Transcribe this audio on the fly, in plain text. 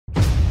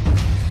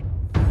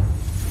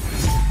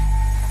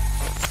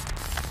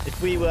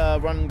if we were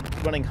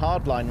running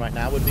hardline right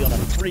now, we'd be on a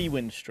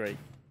 3-win streak.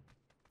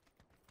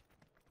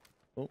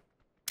 Oh.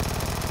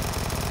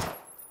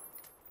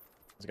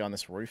 Let's go on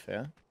this roof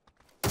here.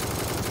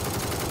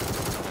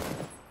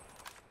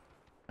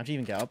 How'd you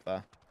even get up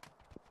there?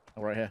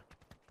 Oh, right here.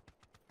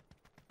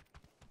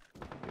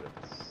 Get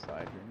up the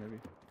side here, maybe?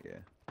 Yeah.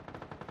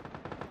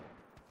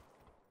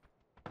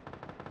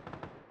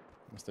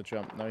 Must have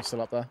jumped. No, he's still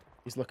up there.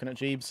 He's looking at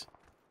Jeebs.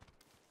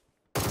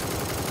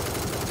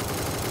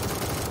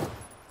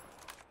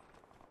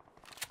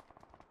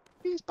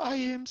 He's by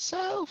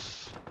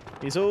himself.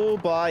 He's all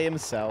by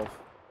himself.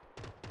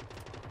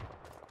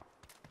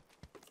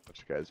 Bunch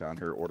of guys down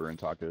here ordering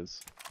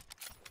tacos.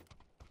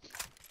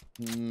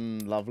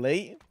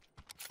 Lovely.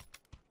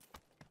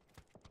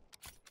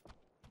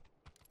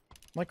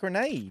 My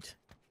grenade.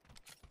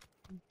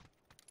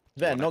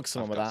 Better knock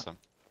someone with that.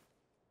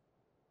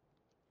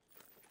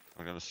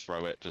 I'm gonna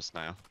throw it just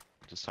now.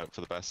 Just hope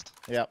for the best.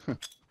 Yep.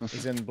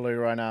 He's in blue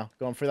right now.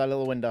 Going through that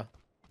little window.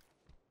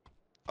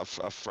 I've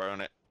thrown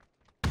it.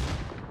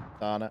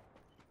 Darn it.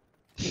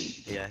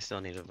 Yeah, I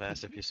still need a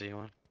vest if you see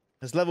one.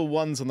 There's level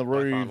 1s on the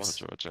roofs.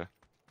 Georgia.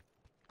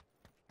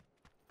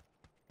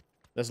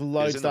 There's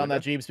loads down there,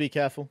 Jeebs. Be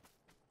careful.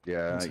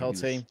 Yeah, His whole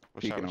team.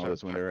 Peeking out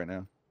this window right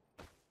now.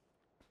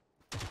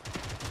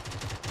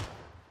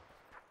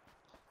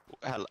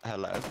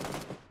 Hello.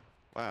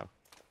 Wow.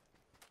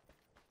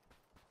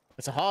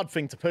 It's a hard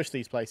thing to push,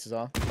 these places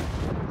are.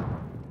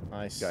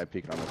 Nice. Guy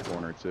peeking on the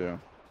corner too.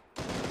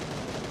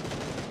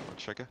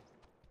 Trigger.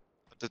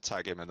 I did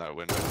tag him in that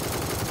window.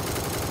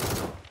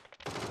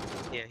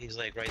 Yeah, he's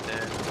like right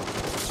there.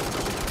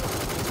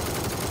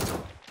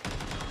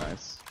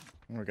 Nice.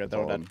 We're good. They're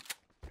all dead.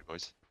 Hey,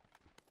 boys.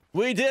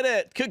 We did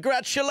it!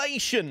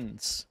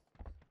 Congratulations!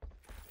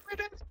 We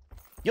did it.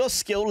 Your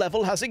skill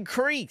level has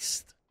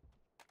increased.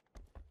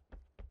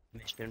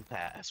 Mission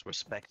pass.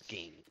 Respect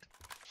gained.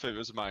 If it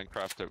was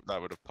Minecraft,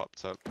 that would have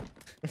popped up.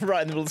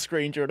 Right in the middle of the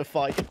screen during a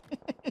fight.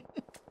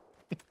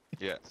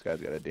 Yeah. This guy's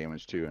got a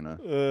damage too and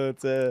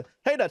a...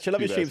 Hey Dutch, I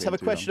love your Two streams. Have a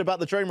best question about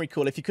the drone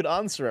recall. If you could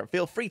answer it,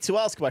 feel free to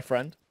ask, my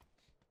friend.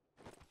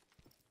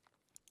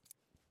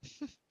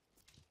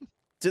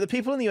 Do the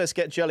people in the US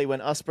get jelly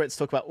when us Brits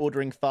talk about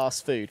ordering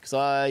fast food? Because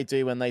I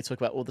do when they talk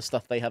about all the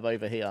stuff they have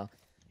over here.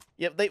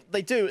 Yep,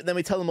 they do. And then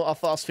we tell them what our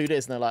fast food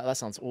is, and they're like, that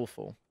sounds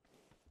awful.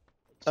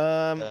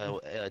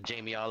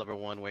 Jamie Oliver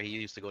one where he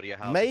used to go to your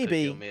house.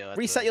 Maybe.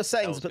 Reset your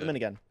settings and put them in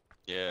again.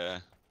 Yeah.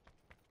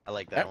 I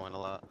like that one a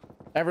lot.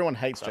 Everyone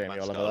hates That Jamie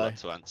man's Oliver, got a though. lot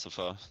to answer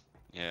for.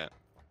 Yeah.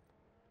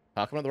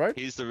 Parking up the road?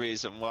 He's the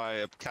reason why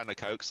a can of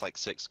Coke's like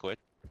 £6.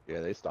 Yeah,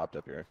 they stopped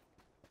up here.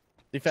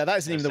 To be fair, that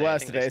isn't even the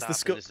worst of it. It's the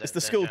school, stopped in it's the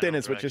that school general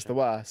dinners which is the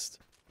worst.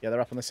 Yeah, they're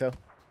up on this hill.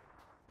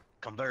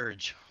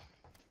 Converge.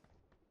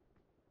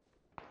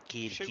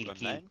 Key to key to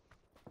key.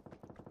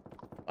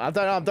 I don't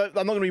know. I'm not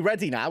going to be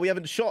ready now. We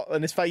haven't shot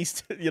in his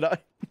face, you know.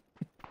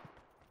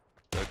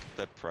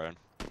 They're prone.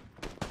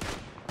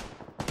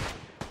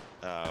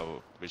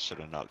 Oh, we should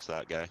have knocked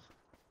that guy.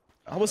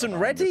 I wasn't missed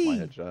my ready.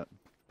 headshot.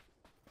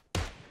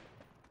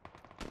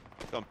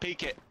 Go on,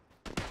 peek it.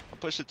 I'll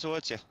push it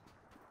towards you.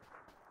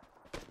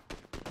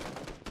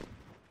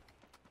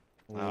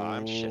 Oh,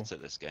 I'm shit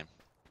at this game.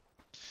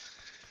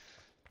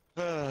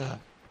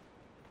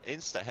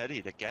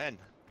 Insta-headed again.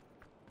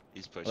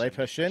 He's pushing. Are they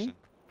pushing?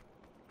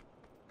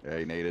 Yeah,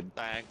 he naded.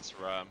 Thanks,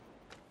 Rum.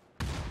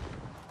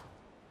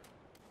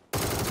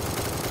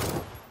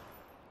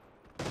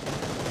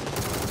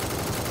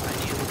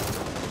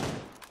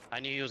 I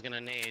knew he was gonna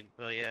nade,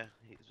 but yeah,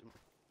 he's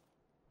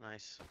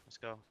nice. Let's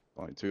go.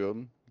 Only 2 of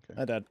them.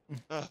 Okay. I did.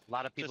 A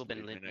lot of people Just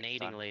been moving next nading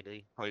time.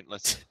 lately.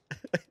 Pointless.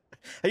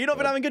 Have you not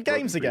been having good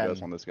games Broken again?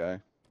 3 on this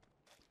guy.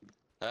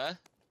 Huh?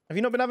 Have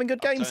you not been having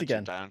good I've games turned him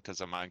again? down because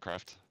of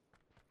Minecraft.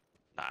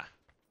 Nah.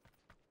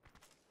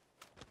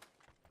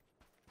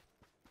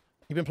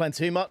 You've been playing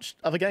too much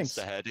other games.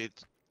 Insta-headed.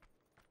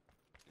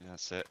 Yeah,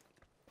 that's it.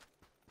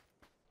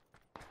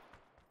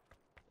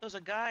 There's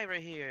a guy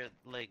right here,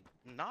 like,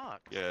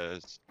 knock. Yeah,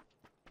 it's...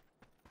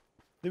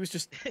 It was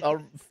just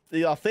our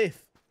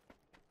fifth.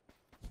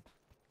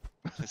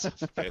 it's a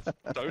fifth.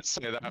 Don't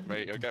say that,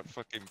 mate. You'll get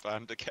fucking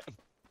banned again.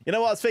 You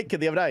know what I was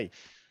thinking the other day?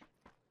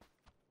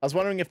 I was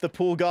wondering if the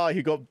poor guy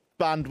who got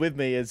banned with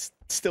me is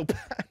still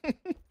banned.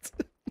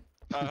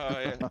 Oh,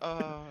 yeah.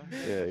 Oh.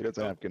 Yeah, he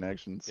doesn't have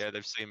connections. Yeah,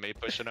 they've seen me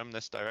pushing them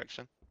this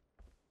direction.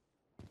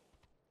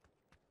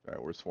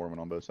 Alright, we're swarming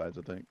on both sides,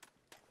 I think.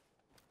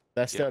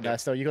 They're still Yeah. there.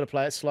 Still, you got to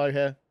play it slow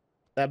here.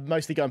 They're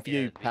mostly going for Yeah,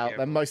 you, be pal. They're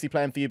careful. mostly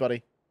playing for you,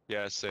 buddy.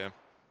 Yeah, I see him.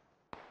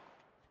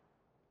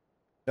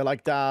 They're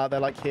like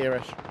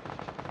here-ish.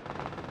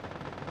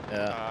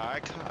 Yeah. I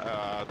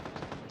can't.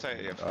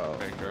 Take your Oh,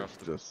 finger off.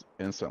 just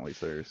instantly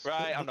thirst.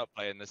 Right, I'm not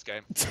playing this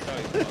game. Don't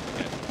even bother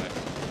getting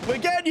me. We're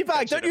getting you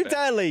back. Catch Don't it a you bit.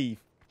 dare leave.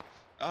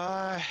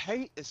 I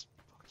hate this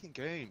fucking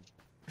game.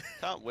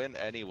 Can't win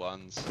any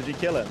ones. Did you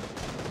kill him?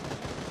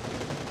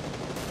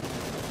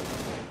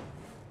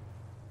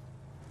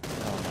 Oh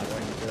my,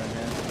 what are you doing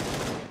here?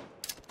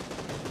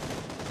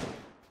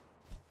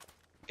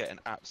 Getting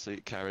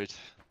absolute carried.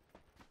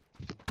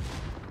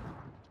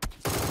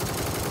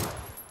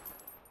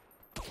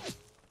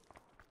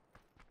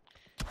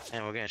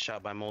 And we're getting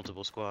shot by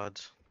multiple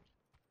squads.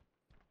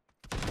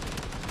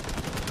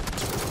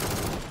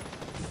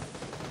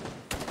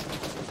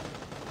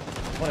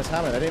 What is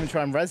happening? They didn't even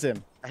try and res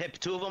him. I hit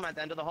 2 of them at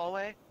the end of the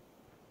hallway.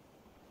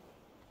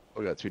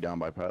 We got 2 down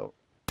by pilot.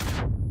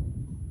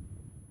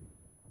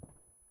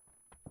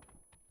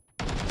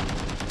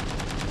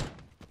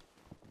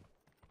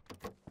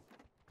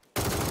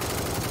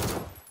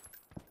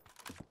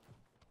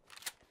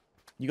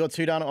 You got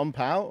 2 down on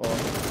POW? Or? Yeah,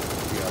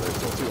 there's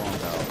still 2 on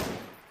out.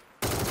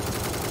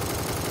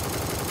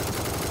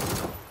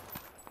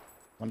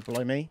 One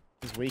below me.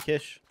 He's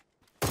weakish.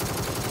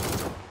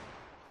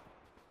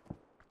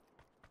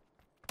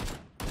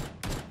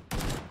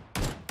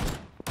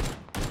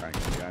 Trying to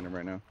get behind him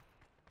right now.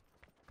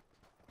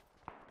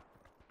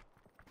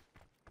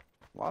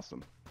 Lost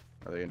them.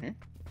 Are they in here?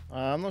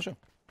 I'm not sure.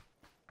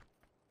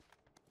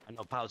 I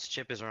know Pow's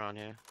chip is around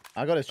here.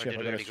 I got his Or chip. did I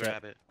we got already his chip.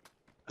 grab it?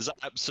 There's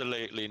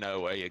absolutely no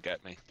way you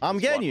get me. I'm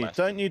There's getting one you. left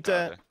Don't you in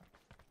dare. Bravo.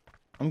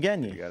 I'm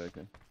getting You you. got it.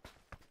 Okay.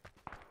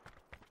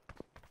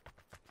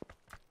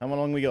 How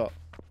long we got?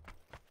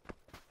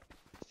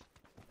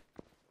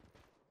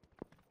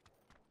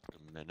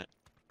 A minute.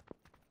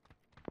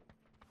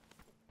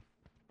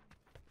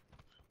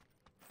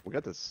 We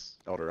got this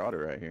Eldorado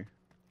right here.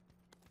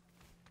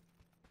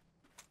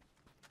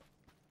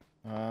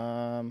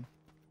 Um.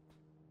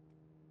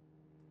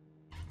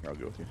 Here, I'll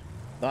go with you.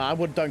 No, I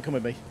would. Don't come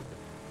with me.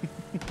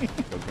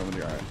 Don't come with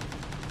your eye.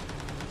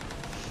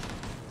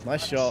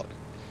 Nice shot.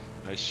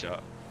 Nice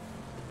shot.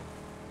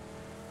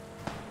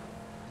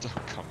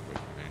 Don't come with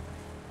me.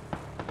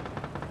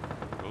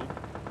 Oh.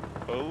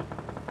 Oh.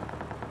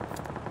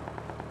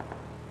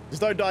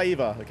 Just don't die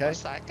either, okay?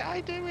 What's that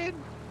guy doing?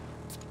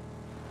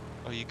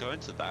 Oh, you going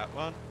to that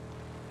one?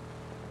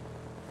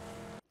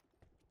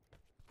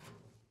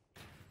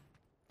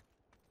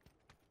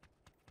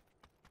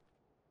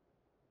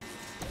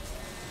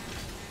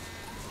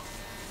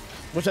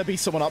 Wish there be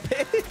someone up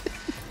here.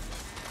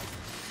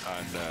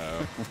 I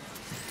know.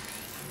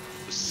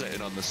 Just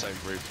sitting on the same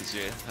roof as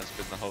you has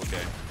been the whole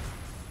game.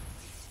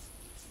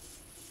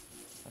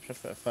 I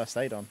should put a first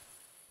aid on.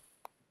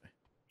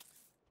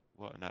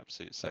 What an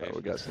absolute save.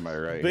 We got somebody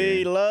right Be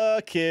here.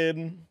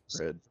 looking.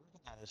 Red.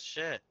 Ah,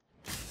 shit.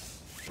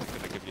 I'm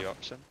gonna give you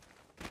option.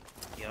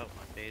 Yup,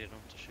 I baited him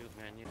to shoot,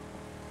 man. You.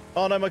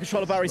 Oh no, my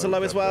controller batteries are low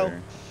Look as up well.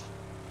 there.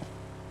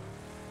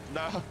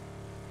 No.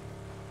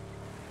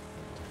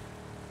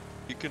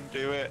 You can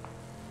do it.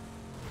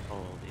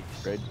 Holy.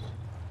 Red.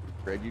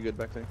 Red, you good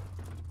back there?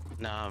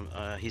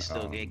 Nah, he's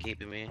still Um,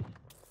 gatekeeping me.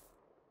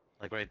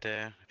 Like right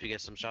there. If you get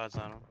some shots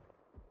on him.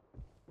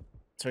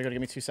 So you gotta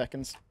give me 2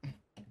 seconds.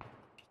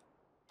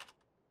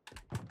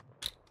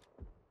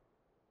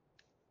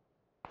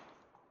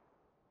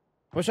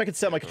 I wish I could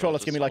set my Yeah, controller to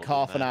just give me like hold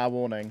it half an there. hour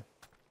warning.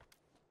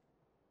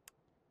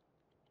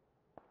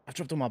 I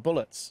dropped all my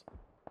bullets.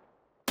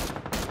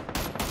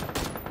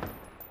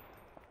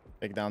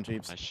 Big down,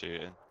 Jeeves. Nice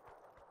shooting.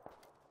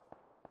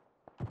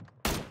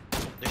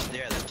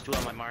 There's 2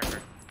 on my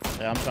marker.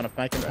 Yeah, I'm trying to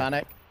make him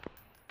panic.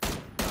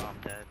 Oh, I'm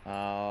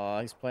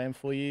dead. He's playing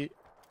for you.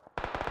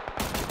 Oh,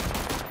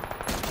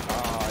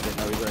 I didn't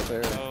know he was right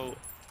there. Oh.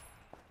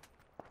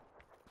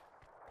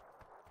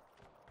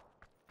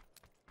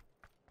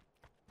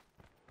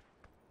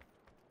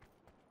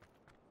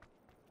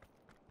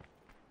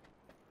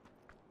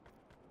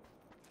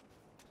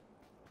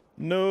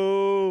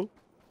 No.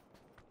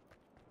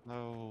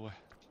 No.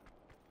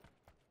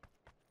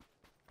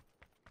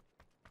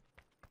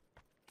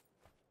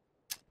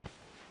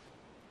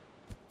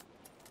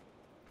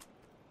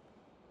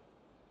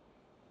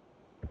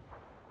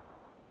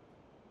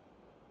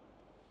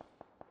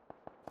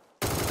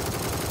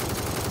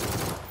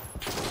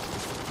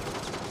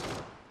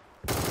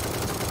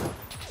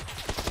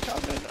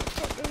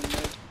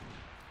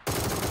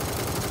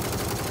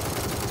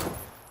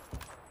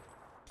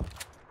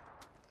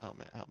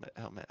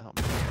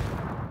 Helmet.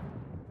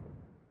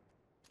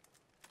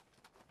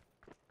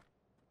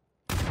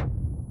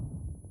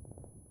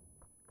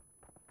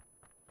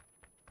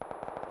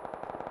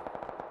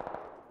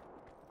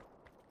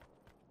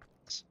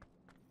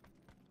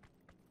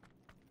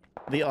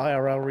 The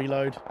IRL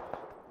reload.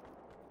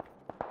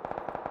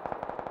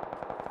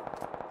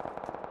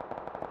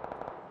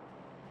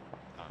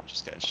 I'm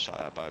just getting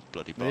shot at by a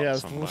bloody bot Yeah.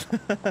 somewhere.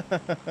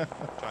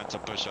 Trying to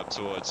push up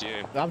towards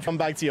you. I'm coming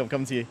back to you. I'm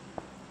coming to you.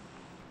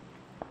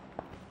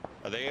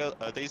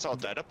 Are these all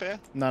dead up here?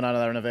 No,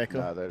 they're in a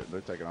vehicle. Nah, they're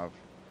taking off.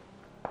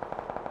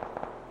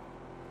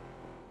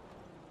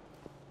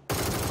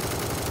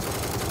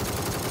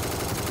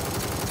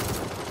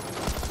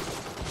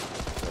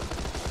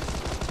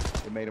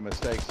 He made a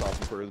mistake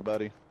stopping for his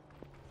buddy.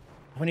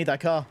 We need that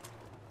car.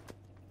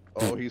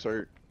 Oh, he's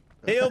hurt.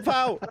 Heal,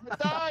 pal.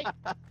 Die!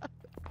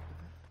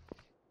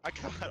 I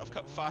can't. I've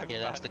got 5. Yeah,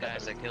 that's the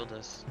guys that killed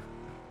us.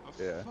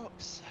 For Yeah.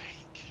 fuck's sake!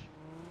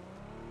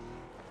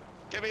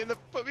 Put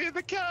me in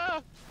the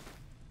car!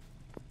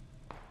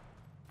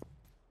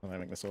 I'm gonna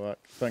make this work.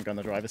 Don't go in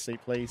the driver's seat,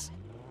 please.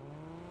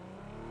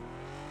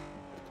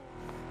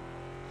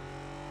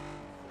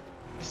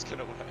 It's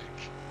gonna work.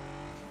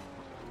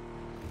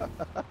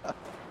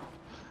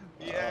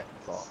 Yes.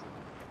 That's awesome.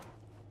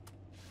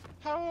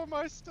 How am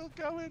I still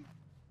going?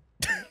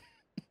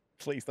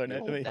 Please don't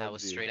hit me. That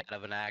was straight out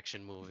of an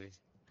action movie.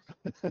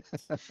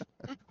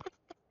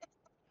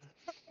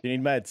 You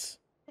need meds.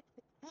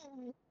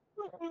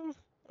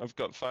 I've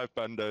got 5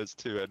 bandos,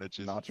 2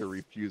 energies. Nacho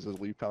refuses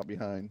to leave Pal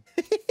behind.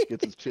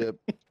 Gets his chip.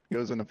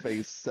 Goes into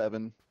phase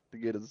 7 to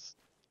get his.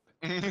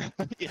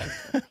 Yeah.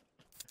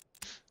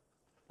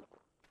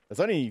 There's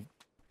only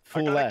I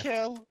 4 got left. a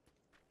kill.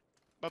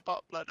 My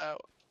bot bled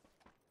out.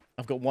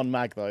 I've got 1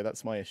 mag though.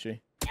 That's my issue.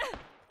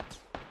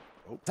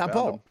 Oh, Is that a found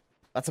bot? him.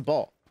 That's a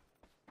bot.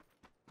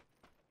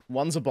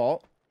 One's a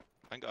bot.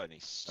 I ain't got any.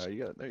 There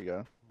you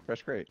go.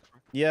 Fresh crate.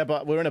 Yeah,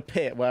 but we're in a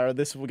pit where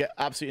this will get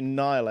absolutely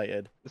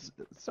annihilated.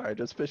 Sorry,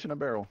 just fish in a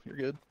barrel. You're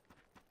good.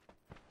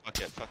 Fuck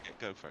it,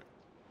 go for it.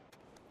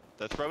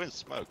 They're throwing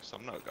smoke, so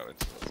I'm not going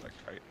towards that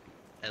crate.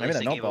 At Maybe least they're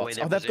they not gave away bots.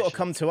 their Oh, they've got to position.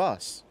 come to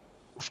us.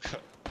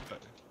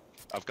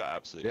 I've got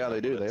absolutely. Yeah, no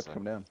they do. They bullets, have to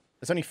come down.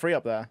 There's only 3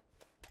 up there.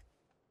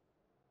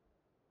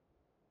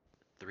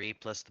 3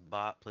 plus the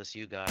bot plus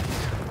you guys.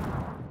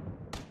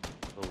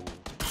 Oh.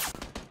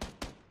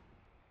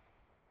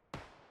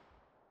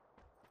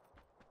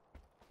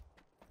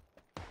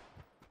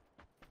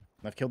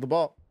 They've killed the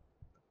bot.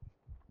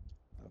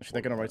 Actually,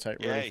 they're going to rotate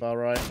really Yay. far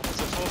right.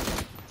 It's a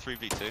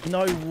 3v2.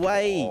 No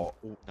way. Oh,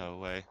 No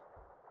way.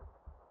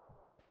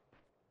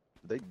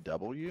 did they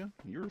double you?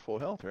 You were full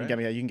health, You right? can get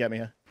me here. You can get me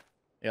here.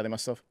 Yeah, they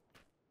must have.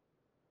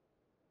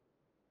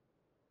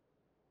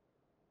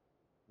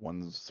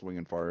 One's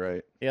swinging far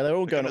right. Yeah, they're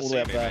all They're going gonna all the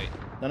way up see me, there. mate.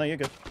 No, you're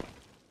good.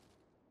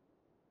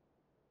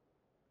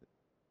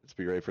 Just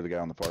be ready for the guy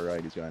on the far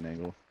right. He's got an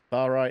angle.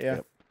 Far right, yeah.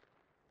 Yep.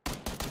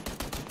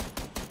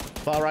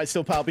 Far right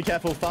still, pal. Be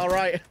careful. Far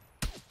right.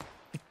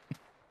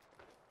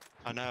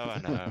 I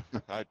know.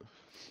 That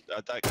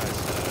guy's.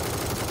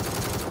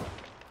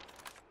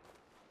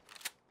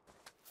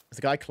 Is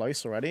the guy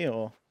close already,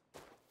 or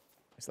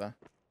is there?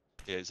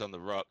 Yeah, he's on the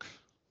rock.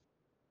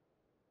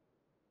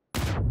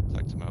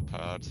 Tagged him up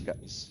hard. Okay.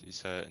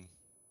 He's hurting.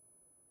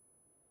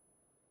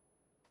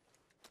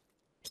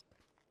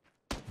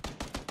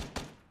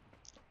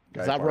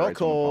 Guy Is that far rock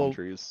right's on the palm or-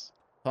 trees.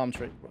 Palm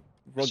tree.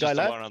 Road It's guy just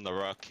the left? one on the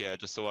rock. Yeah,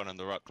 just the one on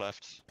the rock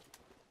left.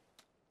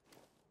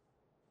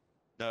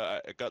 No,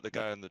 I got the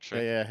guy on the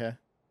tree. Yeah.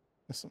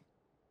 Listen.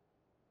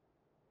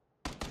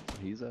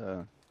 He's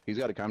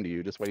got to come to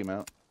you. Just wait him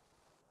out.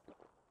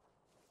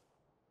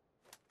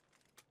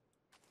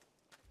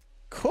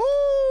 Cool.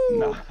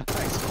 Nice.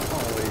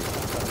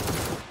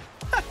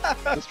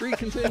 The streak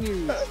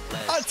continues.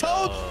 I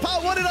told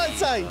pal. What did I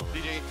say?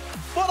 GG.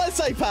 What did I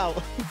say, pal?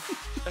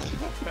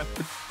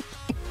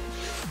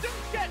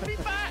 Get me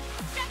back!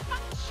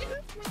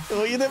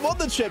 Well, you didn't want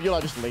the chip. You're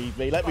like, just leave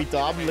me. Let me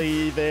die. I'm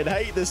leaving.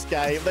 Hate this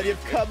game. Then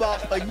you've come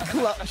up and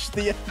clutched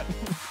the.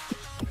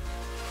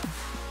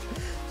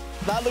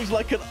 That looks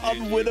like an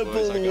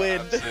unwinnable win.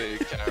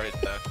 Absolutely carried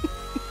there.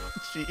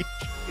 GG.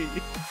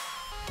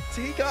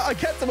 See, I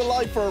kept him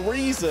alive for a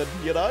reason,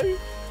 you know? That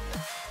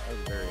was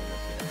very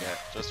innocent. Yeah,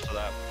 just for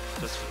that.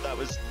 That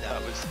was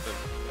the.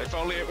 If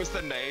only it was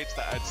the nades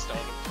that I'd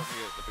stolen from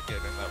you at the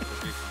beginning, that would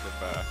have even been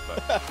better. But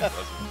it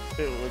wasn't.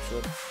 It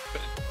wasn't.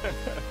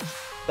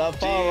 That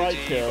far right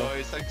GG, kill.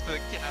 boys. Thanks for the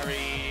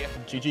carry.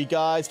 GG,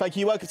 guys. Thank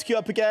you. Welcome to Queue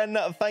Up again.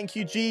 Thank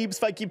you, Jeebs.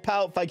 Thank you,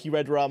 Pout. Thank you,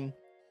 Red Rum.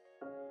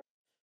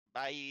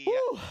 Bye. Woo.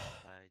 Bye.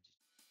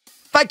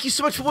 Thank you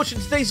so much for watching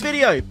today's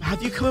video.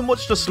 Have you come and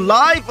watched us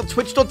live on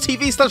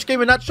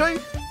twitch.tv/GamerNacho?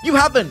 You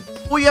haven't.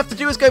 All you have to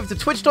do is go over to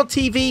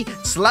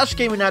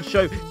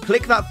twitch.tv/GamerNacho,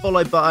 click that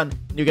follow button,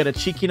 and you'll get a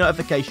cheeky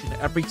notification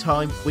every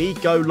time we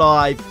go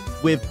live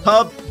with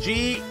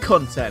PUBG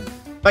content.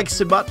 Thanks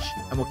so much,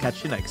 and we'll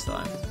catch you next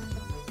time.